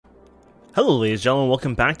Hello ladies and gentlemen,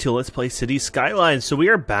 welcome back to Let's Play City Skylines. So we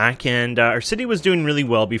are back, and our city was doing really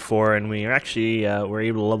well before, and we actually were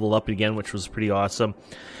able to level up again, which was pretty awesome.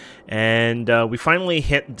 And we finally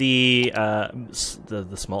hit the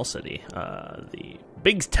small city, the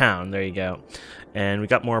big town, there you go. And we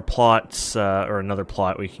got more plots, or another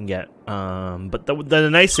plot we can get. But the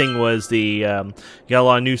nice thing was you got a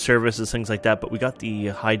lot of new services, things like that, but we got the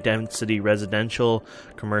high density residential,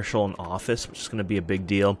 commercial, and office, which is going to be a big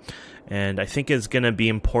deal. And I think is going to be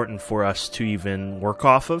important for us to even work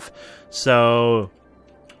off of. So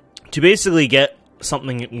to basically get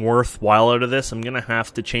something worthwhile out of this, I'm going to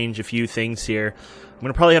have to change a few things here. I'm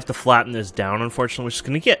going to probably have to flatten this down, unfortunately, which is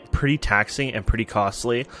going to get pretty taxing and pretty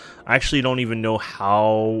costly. I actually don't even know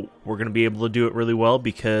how we're going to be able to do it really well,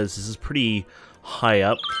 because this is pretty high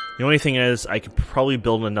up. The only thing is I could probably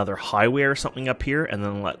build another highway or something up here and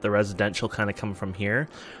then let the residential kind of come from here.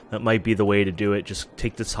 That might be the way to do it. Just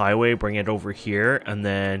take this highway, bring it over here, and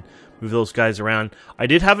then move those guys around. I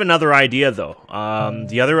did have another idea though.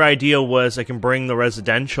 The other idea was I can bring the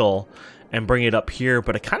residential and bring it up here,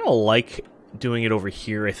 but I kind of like doing it over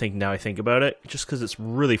here, I think, now I think about it, just because it's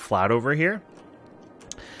really flat over here.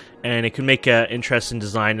 And it can make an interesting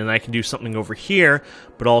design, and I can do something over here,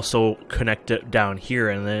 but also connect it down here,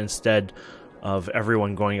 and then instead of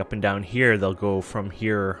everyone going up and down here, they'll go from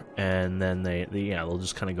here, and then they'll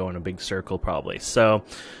just kind of go in a big circle probably. So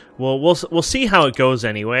we'll see how it goes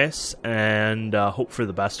anyways, and hope for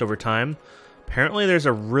the best over time. Apparently there's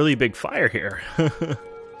a really big fire here.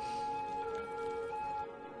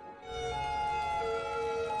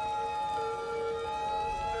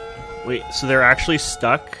 Wait, so they're actually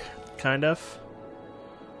stuck? Kind of.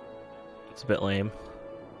 It's a bit lame.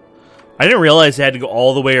 I didn't realize they had to go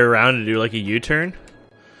all the way around to do like a U-turn.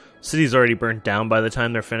 City's already burnt down by the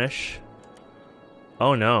time they're finished.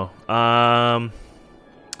 Oh no.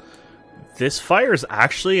 This fire is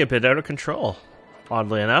actually a bit out of control,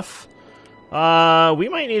 oddly enough. We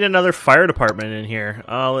might need another fire department in here.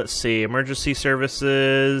 Let's see. Emergency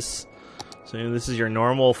services. So this is your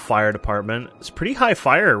normal fire department. It's pretty high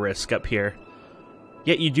fire risk up here.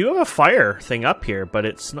 Yet you do have a fire thing up here, but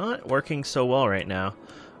it's not working so well right now.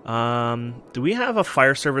 Do we have a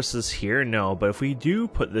fire services here? No, but if we do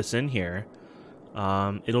put this in here,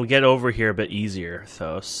 it'll get over here a bit easier.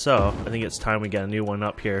 So I think it's time we get a new one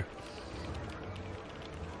up here.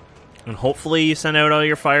 And hopefully you send out all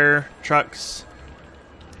your fire trucks.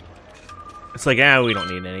 It's like, we don't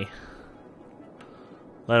need any.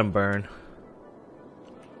 Let them burn.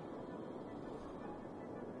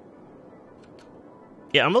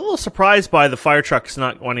 Yeah, I'm a little surprised by the fire trucks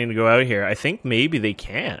not wanting to go out here. I think maybe they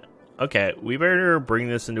can't. Okay, we better bring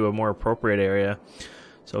this into a more appropriate area.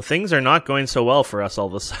 So things are not going so well for us all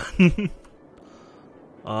of a sudden.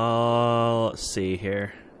 Let's see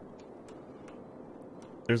here.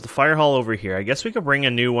 There's the fire hall over here. I guess we could bring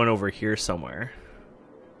a new one over here somewhere.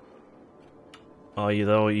 Oh,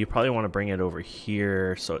 you probably want to bring it over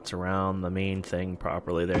here so it's around the main thing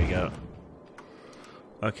properly. There you go.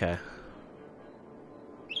 Okay.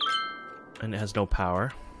 And it has no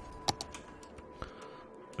power.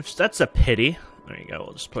 Which, that's a pity. There you go,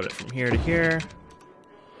 we'll just put it from here to here. Do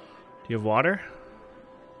you have water?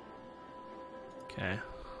 Okay.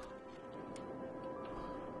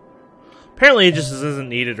 Apparently it just isn't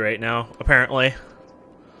needed right now, apparently.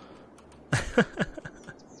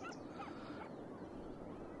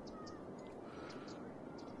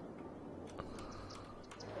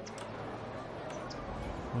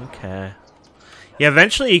 Okay. Yeah,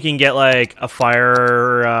 eventually you can get, like, a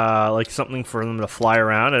fire, like, something for them to fly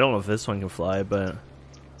around. I don't know if this one can fly, but...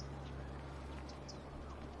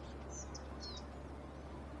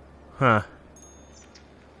 Huh.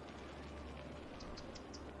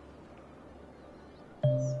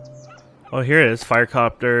 Oh, here it is.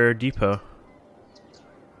 Firecopter Depot.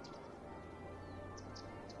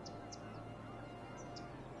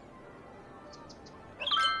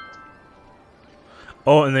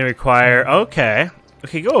 Oh, and they require... Okay.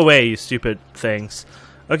 Okay, go away, you stupid things.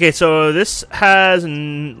 Okay, so this has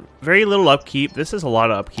very little upkeep. This has a lot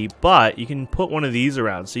of upkeep, but you can put one of these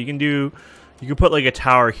around. So you can put like a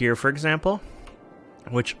tower here, for example,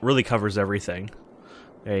 which really covers everything.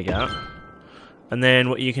 There you go. And then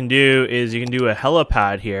what you can do is you can do a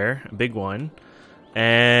helipad here, a big one.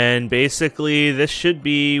 And basically this should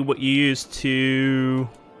be what you use to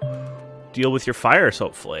deal with your fires,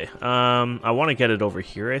 hopefully. I want to get it over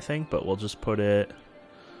here, I think, but we'll just put it...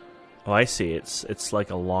 Oh, I see. It's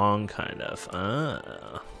like a long kind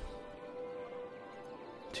of...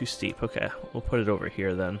 Too steep. Okay, we'll put it over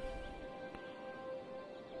here then.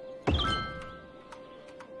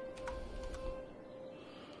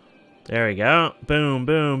 There we go. Boom,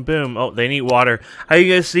 boom, boom. Oh, they need water. How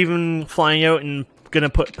you guys even flying out and gonna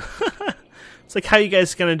put... It's like, how you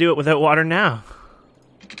guys gonna do it without water now?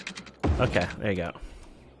 Okay, there you go.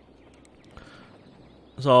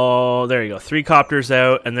 So, there you go. 3 copters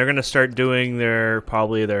out, and they're gonna start doing their,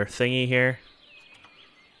 probably their thingy here.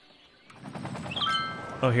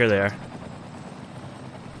 Oh, here they are.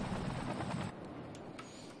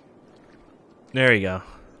 There you go.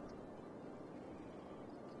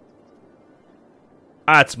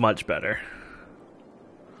 That's much better.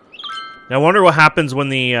 Now, I wonder what happens when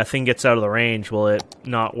the thing gets out of the range. Will it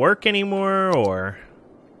not work anymore, or...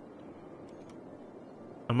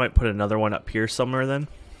 I might put another one up here somewhere then.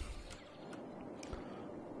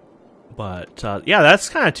 But, yeah, that's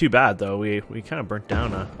kind of too bad, though. We kind of burnt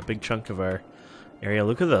down a big chunk of our area.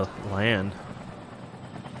 Look at the land.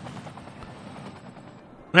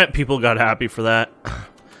 People got happy for that.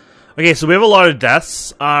 Okay, so we have a lot of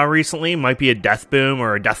deaths recently. Might be a death boom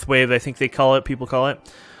or a death wave, I think they call it. People call it.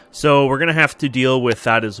 So we're going to have to deal with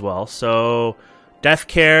that as well. So, death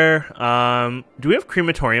care. Do we have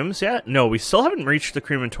crematoriums yet? No, we still haven't reached the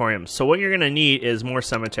crematoriums. So what you're going to need is more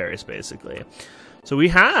cemeteries, basically. So we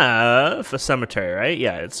have a cemetery, right?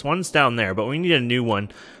 Yeah, one's down there, but we need a new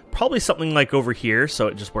one. Probably something like over here, so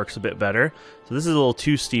it just works a bit better. So this is a little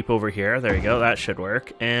too steep over here. There you go, that should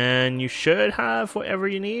work. And you should have whatever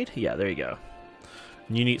you need. Yeah, there you go.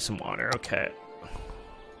 You need some water, okay.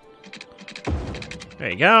 There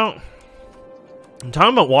you go. I'm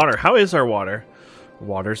talking about water. How is our water?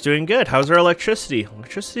 Water's doing good. How's our electricity?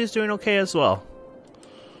 Electricity is doing okay as well.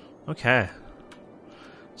 Okay.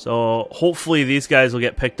 So hopefully these guys will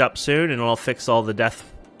get picked up soon, and we'll fix all the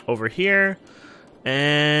death over here.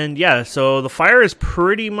 And yeah, so the fire is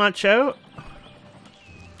pretty much out.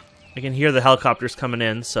 I can hear the helicopters coming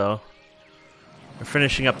in, so they're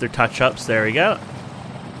finishing up their touch-ups. There we go.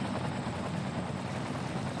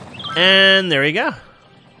 And there we go.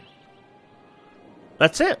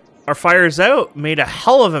 That's it. Our fire's out. Made a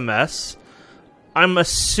hell of a mess. I'm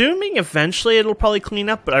assuming eventually it'll probably clean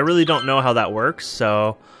up, but I really don't know how that works,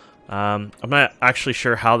 so I'm not actually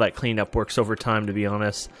sure how that cleanup works over time, to be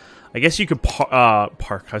honest. I guess you could park. I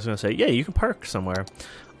was going to say, yeah, you can park somewhere.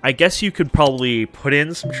 I guess you could probably put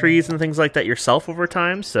in some trees and things like that yourself over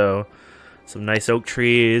time, so some nice oak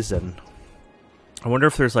trees, and I wonder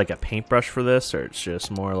if there's like a paintbrush for this, or it's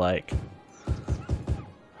just more like...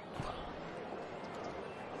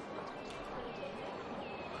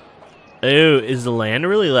 Oh, is the land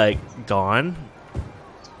really, like, gone?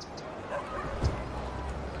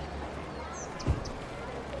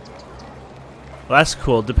 Well, that's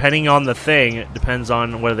cool. Depending on the thing, it depends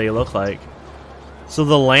on what they look like. So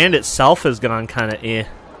the land itself has gone kind of eh.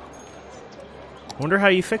 Wonder how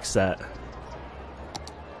you fix that.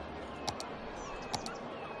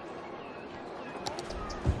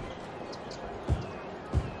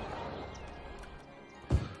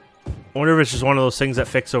 I wonder if it's just one of those things that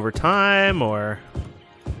fix over time, or...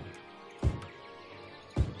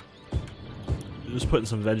 Just putting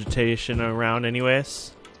some vegetation around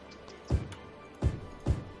anyways. I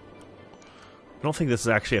don't think this is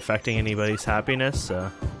actually affecting anybody's happiness,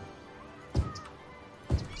 so...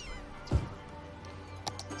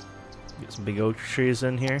 Get some big oak trees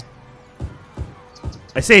in here.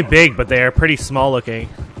 I say big, but they are pretty small looking.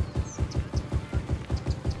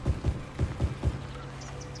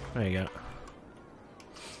 There you go.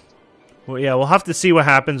 Well, yeah, we'll have to see what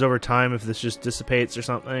happens over time, if this just dissipates or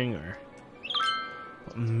something, or...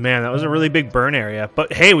 Man, that was a really big burn area.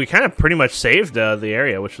 But hey, we kind of pretty much saved the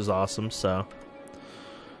area, which was awesome, so...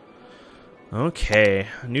 Okay,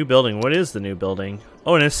 new building. What is the new building?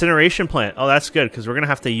 Oh, an incineration plant. Oh, that's good, because we're going to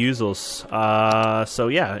have to use those. So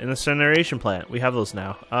yeah, an incineration plant. We have those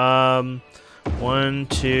now. 1,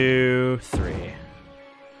 2, 3,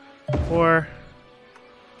 4...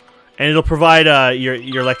 And it'll provide your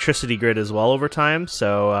electricity grid as well over time,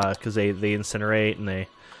 so because they incinerate and they,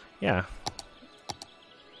 yeah,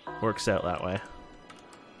 works out that way.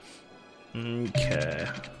 Okay.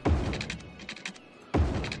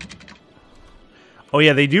 Oh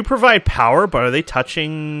yeah, they do provide power, but are they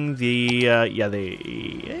touching the? Yeah, they.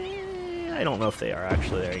 I don't know if they are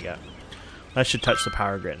actually. There you go. That should touch the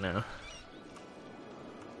power grid now.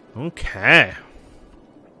 Okay.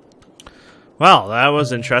 Well, that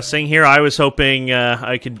was interesting. Here I was hoping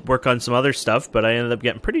I could work on some other stuff, but I ended up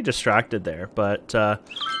getting pretty distracted there. But, yeah,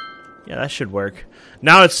 that should work.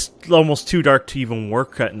 Now it's almost too dark to even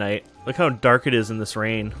work at night. Look how dark it is in this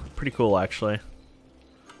rain. Pretty cool, actually.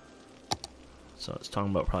 So it's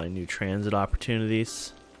talking about probably new transit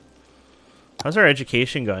opportunities. How's our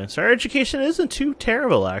education going? So our education isn't too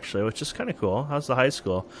terrible, actually, which is kind of cool. How's the high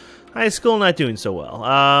school? High school not doing so well.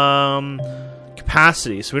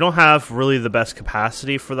 Capacity. So we don't have really the best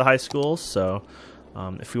capacity for the high schools. So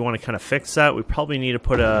if we want to kind of fix that, we probably need to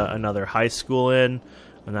put another high school in.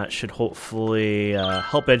 And that should hopefully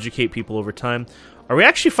help educate people over time. Are we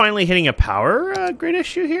actually finally hitting a power grid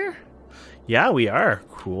issue here? Yeah, we are.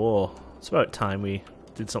 Cool. It's about time we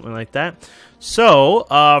did something like that. So,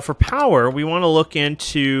 for power, we want to look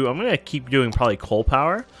into... I'm going to keep doing probably coal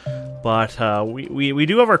power. But we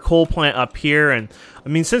do have our coal plant up here. And, I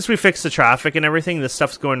mean, since we fixed the traffic and everything, this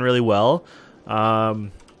stuff's going really well.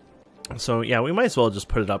 So, yeah, we might as well just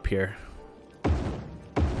put it up here.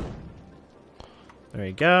 There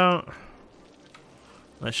you go.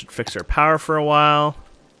 That should fix our power for a while.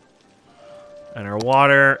 And our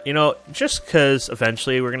water. You know, just because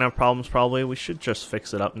eventually we're going to have problems probably, we should just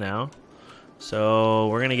fix it up now. So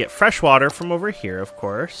we're going to get fresh water from over here, of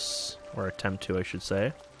course. Or attempt to, I should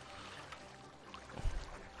say.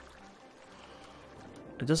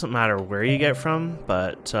 It doesn't matter where you get from,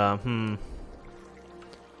 but,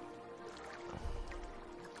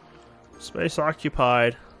 Space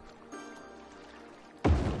occupied.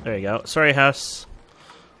 There you go. Sorry, house.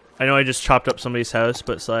 I know I just chopped up somebody's house,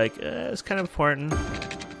 but it's like, it's kind of important.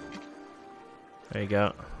 There you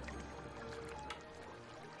go.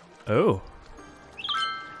 Oh.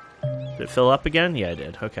 Did it fill up again? Yeah, it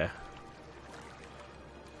did. Okay.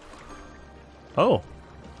 Oh.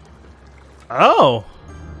 Oh!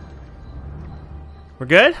 We're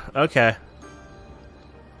good? Okay.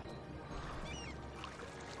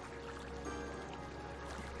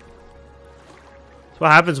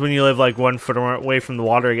 What happens when you live like 1 foot away from the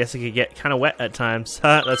water? I guess it could get kind of wet at times.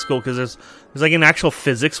 That's cool because there's like an actual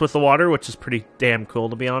physics with the water, which is pretty damn cool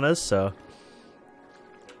to be honest. So,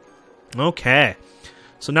 okay.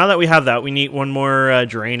 So now that we have that, we need one more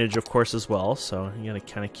drainage, of course, as well. So you gotta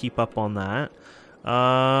kind of keep up on that.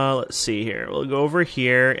 Let's see here. We'll go over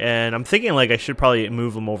here, and I'm thinking like I should probably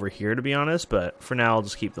move them over here to be honest, but for now I'll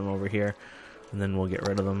just keep them over here, and then we'll get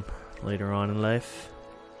rid of them later on in life.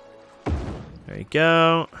 There you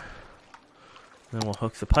go. Then we'll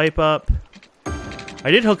hook the pipe up.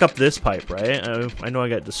 I did hook up this pipe, right? I know I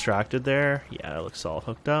got distracted there. Yeah, it looks all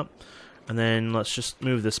hooked up. And then let's just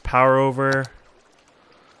move this power over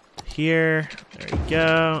here. There you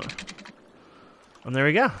go. And there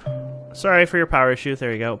we go. Sorry for your power issue.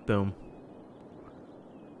 There you go. Boom.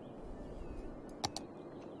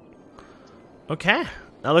 Okay.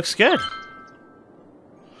 That looks good.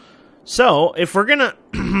 So, if we're gonna,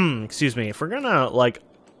 excuse me, if we're gonna, like,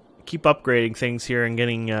 keep upgrading things here and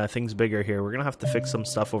getting things bigger here, we're gonna have to fix some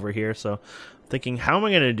stuff over here. So, I'm thinking, how am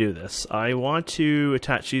I gonna do this? I want to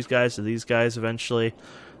attach these guys to these guys eventually.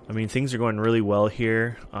 I mean, things are going really well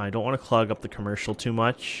here. I don't want to clog up the commercial too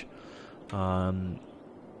much.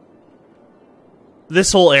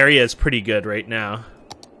 This whole area is pretty good right now.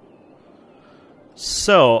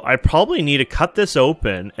 So, I probably need to cut this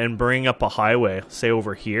open and bring up a highway, say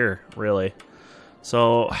over here, really.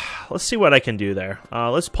 So, let's see what I can do there.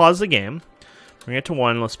 Let's pause the game. Bring it to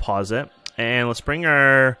 1, let's pause it. And let's bring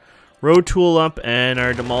our road tool up and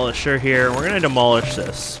our demolisher here. We're going to demolish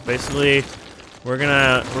this. Basically, we're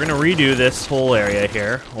gonna redo this whole area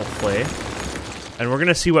here, hopefully. And we're going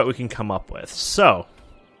to see what we can come up with. So,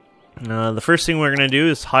 the first thing we're going to do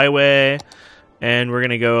is highway. And we're going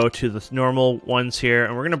to go to the normal ones here,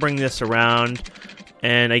 and we're going to bring this around.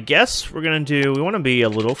 And I guess we're going to do, we want to be a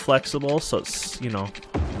little flexible, so it's, you know,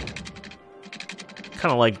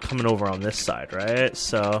 kind of like coming over on this side, right?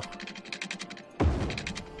 So,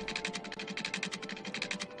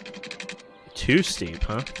 too steep,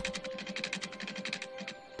 huh?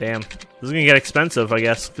 Damn. This is going to get expensive, I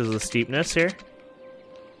guess, because of the steepness here.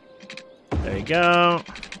 There you go.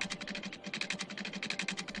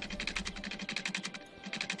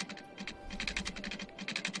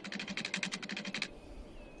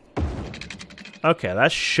 Okay,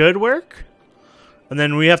 that should work. And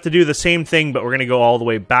then we have to do the same thing, but we're going to go all the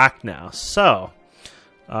way back now. So,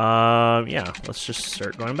 yeah, let's just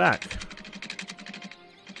start going back.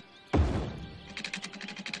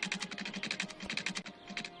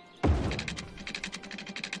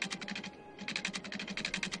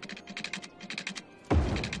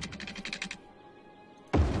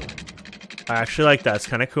 I actually like that. It's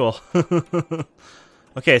kind of cool.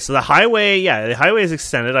 Okay, so the highway, yeah, the highway is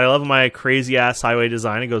extended. I love my crazy-ass highway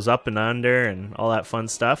design. It goes up and under and all that fun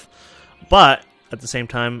stuff. But, at the same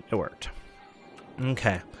time, it worked.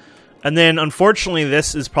 Okay. And then, unfortunately,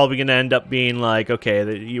 this is probably going to end up being like,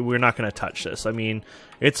 okay, we're not going to touch this. I mean,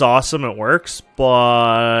 it's awesome, it works,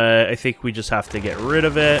 but I think we just have to get rid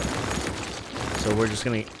of it. So we're just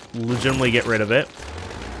going to legitimately get rid of it.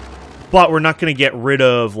 But we're not going to get rid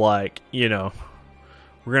of, like, you know,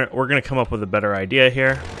 we're gonna come up with a better idea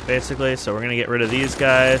here, basically. So we're going to get rid of these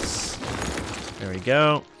guys. There we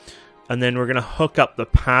go. And then we're going to hook up the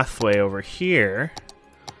pathway over here.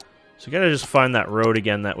 So we got to just find that road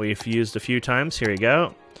again that we've used a few times. Here we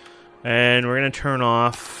go. And we're going to turn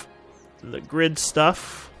off the grid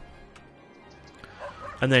stuff.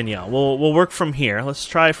 And then, yeah, we'll work from here. Let's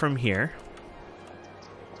try from here.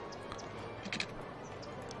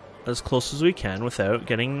 As close as we can without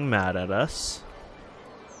getting mad at us.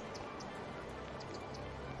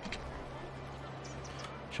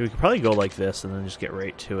 We could probably go like this and then just get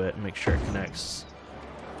right to it and make sure it connects.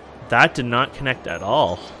 That did not connect at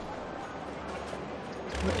all.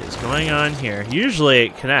 What is going on here? Usually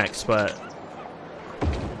it connects, but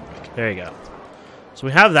there you go. So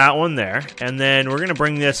we have that one there, and then we're gonna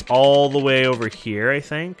bring this all the way over here, I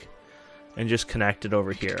think, and just connect it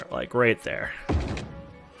over here, like right there.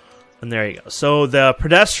 And there you go. So the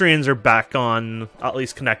pedestrians are back on, at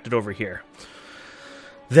least connected over here.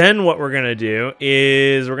 Then what we're going to do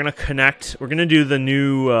is we're going to connect, we're going to do the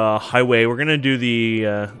new highway. We're going to do the,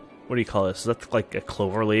 what do you call this? Is that like a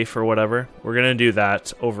clover leaf or whatever? We're going to do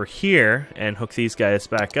that over here and hook these guys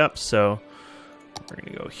back up. So we're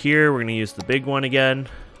going to go here. We're going to use the big one again.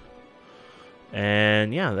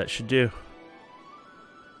 And yeah, that should do.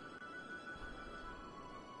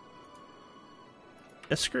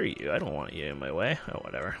 Yeah, screw you. I don't want you in my way. Oh,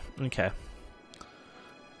 whatever. Okay.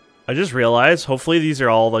 I just realized, hopefully these are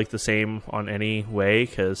all like the same on any way,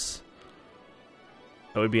 because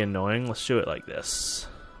that would be annoying. Let's do it like this.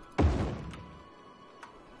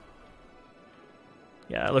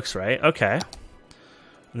 Yeah, it looks right. Okay.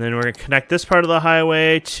 And then we're going to connect this part of the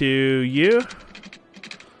highway to you.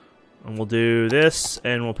 And we'll do this,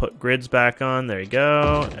 and we'll put grids back on. There you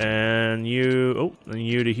go. And you, oh, and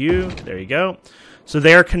you to you. There you go. So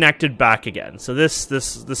they are connected back again. So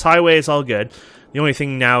this highway is all good. The only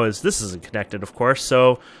thing now is this isn't connected, of course.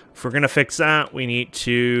 So if we're going to fix that, we need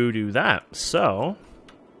to do that. So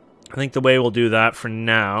I think the way we'll do that for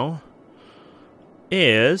now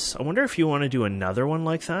is, I wonder if you want to do another one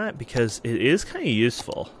like that, because it is kind of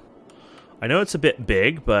useful. I know it's a bit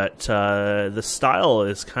big, but the style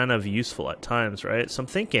is kind of useful at times, right? So I'm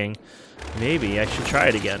thinking maybe I should try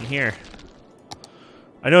it again here.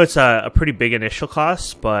 I know it's a pretty big initial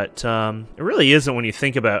cost, but it really isn't when you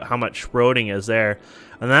think about how much roading is there.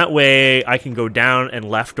 And that way I can go down and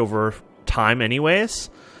left over time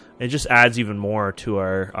anyways. It just adds even more to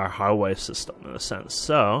our highway system in a sense.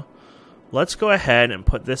 So let's go ahead and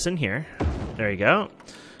put this in here. There you go.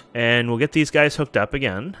 And we'll get these guys hooked up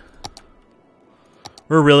again.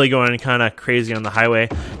 We're really going kind of crazy on the highway.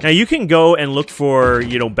 Now you can go and look for,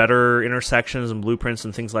 you know, better intersections and blueprints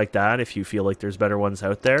and things like that if you feel like there's better ones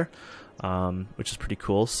out there, which is pretty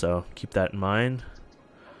cool. So keep that in mind.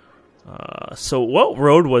 So what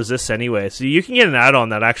road was this anyway? So you can get an add-on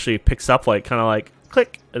that actually picks up like kind of like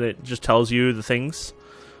click, and it just tells you the things.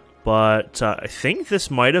 But I think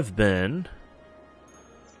this might have been.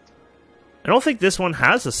 I don't think this one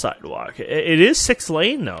has a sidewalk. It is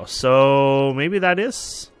 6-lane though, so maybe that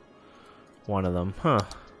is one of them, huh?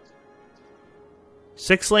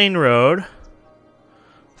 6-lane road.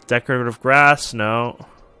 Decorative grass, no.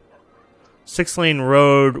 6-lane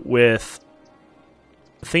road with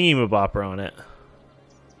thingy-mabopper on it.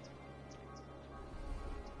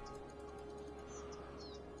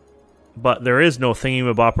 But there is no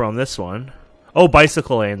thingy-mabopper on this one. Oh,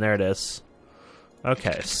 bicycle lane, there it is.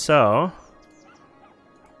 Okay, so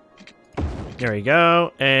there we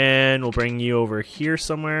go, and we'll bring you over here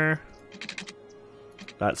somewhere.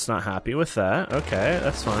 That's not happy with that. Okay,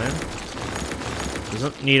 that's fine.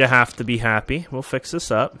 Doesn't need to have to be happy. We'll fix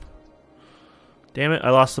this up. Damn it,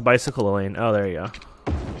 I lost the bicycle lane. Oh, there you go.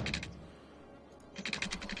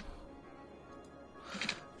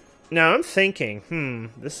 Now I'm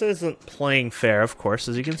thinking, this isn't playing fair, of course,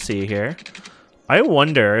 as you can see here. I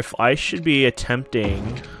wonder if I should be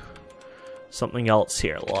attempting something else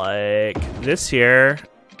here, like this here,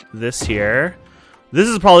 this here. This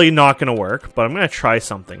is probably not going to work, but I'm going to try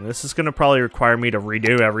something. This is going to probably require me to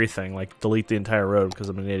redo everything, like delete the entire road because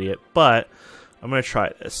I'm an idiot, but I'm going to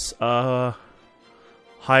try this.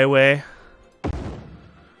 Highway.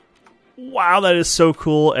 Wow, that is so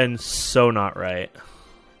cool and so not right.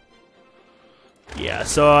 Yeah,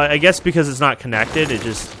 so I guess because it's not connected, it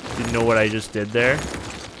just didn't know what I just did there.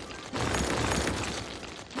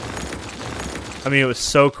 I mean, it was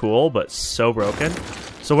so cool, but so broken.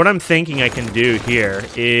 So what I'm thinking I can do here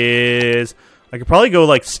is I could probably go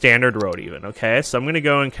like standard road even, okay? So I'm going to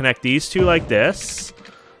go and connect these two like this.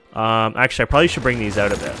 Actually, I probably should bring these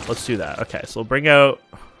out a bit. Let's do that. Okay, so we'll bring out...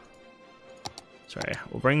 Sorry,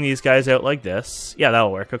 we'll bring these guys out like this. Yeah,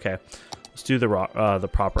 that'll work. Okay, let's do the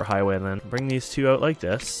proper highway then. Bring these two out like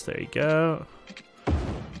this. There you go.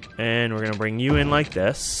 And we're gonna bring you in like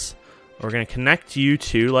this. We're gonna connect you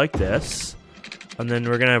two like this. And then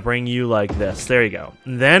we're gonna bring you like this. There you go.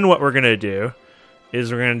 And then what we're gonna do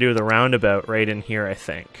is we're gonna do the roundabout right in here, I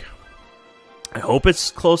think. I hope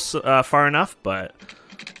it's close, far enough, but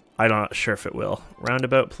I'm not sure if it will.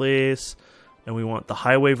 Roundabout, please. And we want the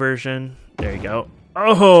highway version. There you go.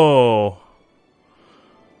 Oh!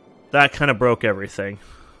 That kind of broke everything.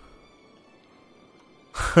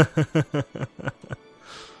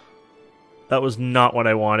 That was not what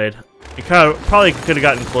I wanted. It probably could have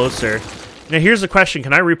gotten closer. Now here's the question.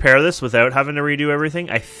 Can I repair this without having to redo everything?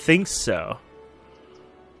 I think so.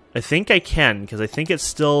 I think I can, because I think it's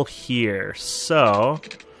still here. So,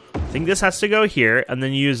 I think this has to go here, and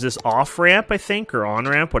then you use this off-ramp, I think, or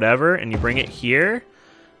on-ramp, whatever, and you bring it here.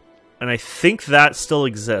 And I think that still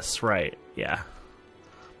exists, right? Yeah.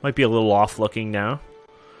 Might be a little off-looking now.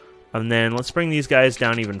 And then let's bring these guys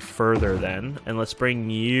down even further then. And let's bring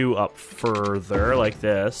you up further, like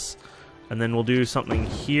this. And then we'll do something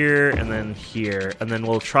here, and then here. And then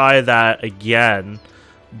we'll try that again,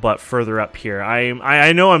 but further up here.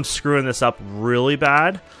 I know I'm screwing this up really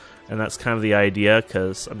bad, and that's kind of the idea,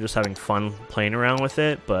 because I'm just having fun playing around with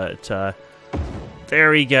it, but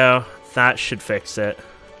there we go. That should fix it.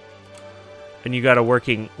 And you got a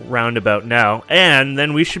working roundabout now. And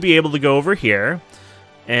then we should be able to go over here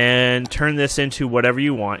and turn this into whatever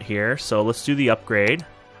you want here. So let's do the upgrade.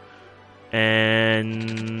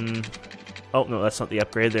 And... oh, no, that's not the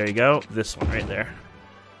upgrade. There you go. This one right there.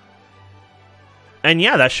 And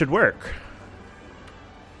yeah, that should work.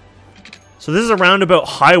 So this is a roundabout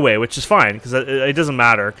highway, which is fine, because it doesn't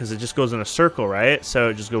matter, because it just goes in a circle, right? So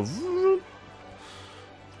it just goes...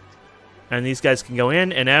 and these guys can go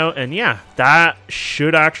in and out, and yeah, that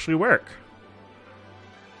should actually work.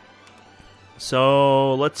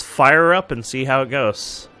 So let's fire up and see how it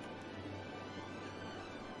goes.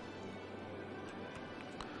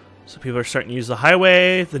 So people are starting to use the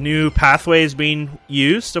highway. The new pathway is being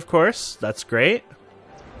used, of course. That's great.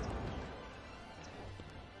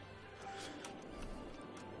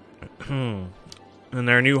 And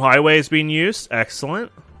their new highway is being used.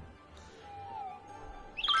 Excellent.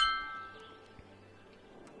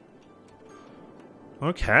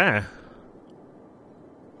 Okay.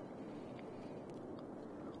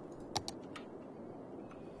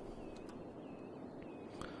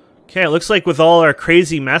 Okay, it looks like with all our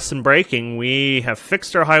crazy mess and braking, we have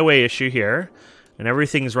fixed our highway issue here, and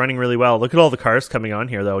everything's running really well. Look at all the cars coming on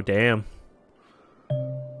here, though. Damn.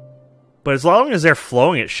 But as long as they're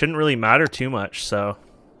flowing, it shouldn't really matter too much, so...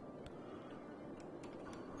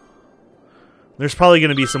 there's probably going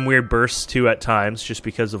to be some weird bursts, too, at times, just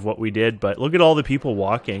because of what we did, but look at all the people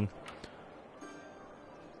walking.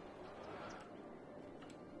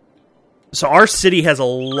 So our city has a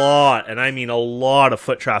lot, and I mean a lot of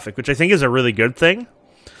foot traffic, which I think is a really good thing.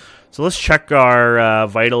 So let's check our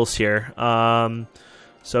vitals here.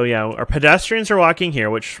 So yeah, our pedestrians are walking here,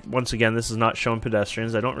 which, once again, this is not showing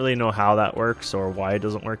pedestrians. I don't really know how that works or why it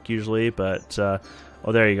doesn't work usually, but...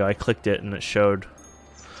 oh, there you go. I clicked it, and it showed...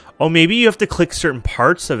 oh, maybe you have to click certain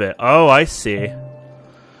parts of it. Oh, I see.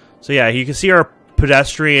 So yeah, you can see our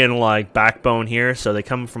pedestrian, like, backbone here. So they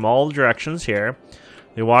come from all directions here.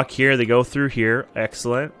 They walk here, they go through here.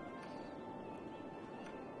 Excellent.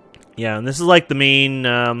 Yeah, and this is like the main...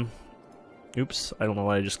 oops, I don't know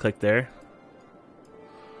why I just clicked there.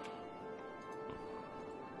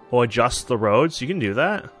 Oh, adjust the roads. You can do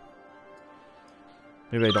that.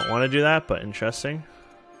 Maybe I don't want to do that, but interesting.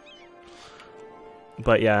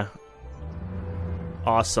 But yeah.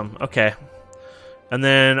 Awesome. Okay. And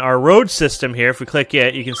then our road system here, if we click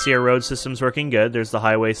it, you can see our road system's working good. There's the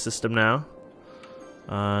highway system now.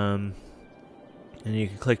 And you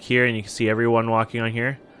can click here and you can see everyone walking on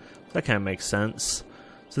here. That kind of makes sense.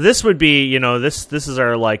 So this would be, you know, this is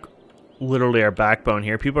our, like, literally our backbone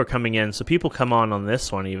here. People are coming in, so people come on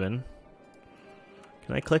this one even.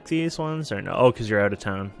 Can I click these ones or no? Oh, because you're out of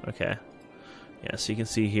town. Okay. Yeah, so you can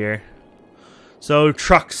see here. So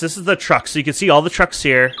trucks, this is the trucks. So you can see all the trucks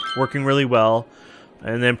here working really well.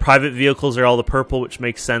 And then private vehicles are all the purple, which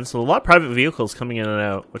makes sense. So a lot of private vehicles coming in and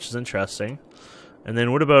out, which is interesting. And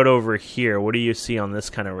then what about over here? What do you see on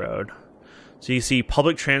this kind of road? So you see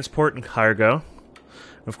public transport and cargo.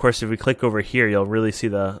 Of course, if we click over here, you'll really see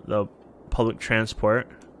the public transport.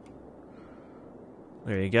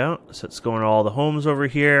 There you go. So it's going to all the homes over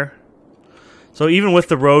here. So even with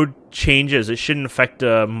the road changes, it shouldn't affect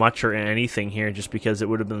much or anything here, just because it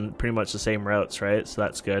would have been pretty much the same routes, right? So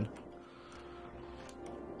that's good.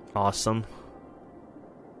 Awesome.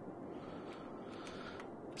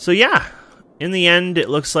 So yeah, in the end, it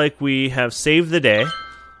looks like we have saved the day,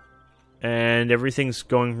 and everything's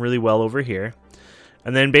going really well over here.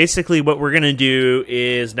 And then basically what we're going to do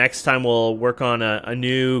is next time we'll work on a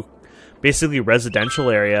new, basically residential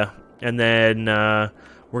area, and then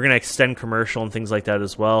we're going to extend commercial and things like that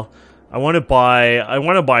as well. I want to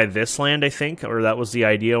buy this land, I think, or that was the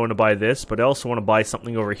idea. I want to buy this, but I also want to buy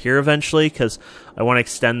something over here eventually, because I want to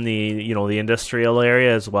extend the, the industrial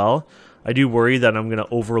area as well. I do worry that I'm going to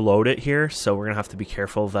overload it here, so we're going to have to be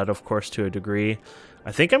careful of that, of course, to a degree.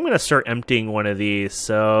 I think I'm going to start emptying one of these,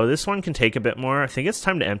 so this one can take a bit more. I think it's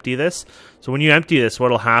time to empty this. So when you empty this,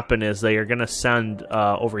 what will happen is they are going to send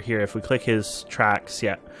over here. If we click his tracks,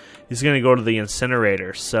 yeah, he's going to go to the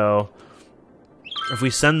incinerator. So if we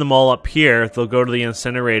send them all up here, they'll go to the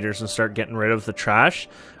incinerators and start getting rid of the trash.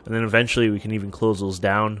 And then eventually we can even close those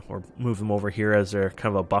down or move them over here as they're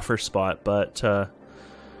kind of a buffer spot. But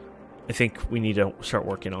I think we need to start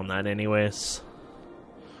working on that anyways.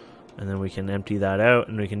 And then we can empty that out,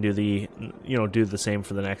 and we can do the, do the same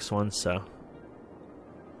for the next one. So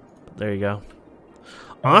there you go.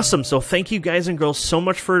 Awesome. So thank you guys and girls so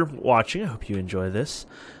much for watching. I hope you enjoy this.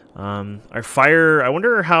 Our fire, I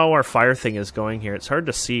wonder how our fire thing is going here. It's hard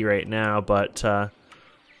to see right now, but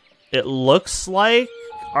it looks like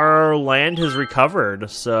our land has recovered.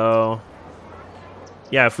 So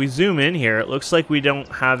yeah, if we zoom in here, it looks like we don't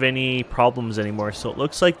have any problems anymore. So it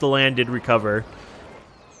looks like the land did recover,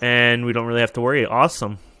 and we don't really have to worry.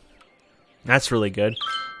 Awesome. That's really good.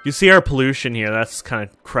 You see our pollution here. That's kind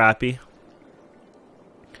of crappy.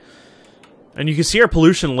 And you can see our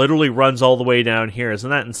pollution literally runs all the way down here. Isn't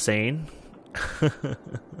that insane?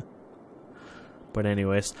 But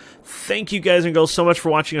anyways, thank you guys and girls so much for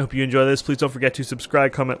watching. I hope you enjoy this. Please don't forget to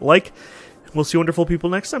subscribe, comment, like. We'll see wonderful people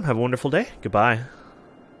next time. Have a wonderful day. Goodbye.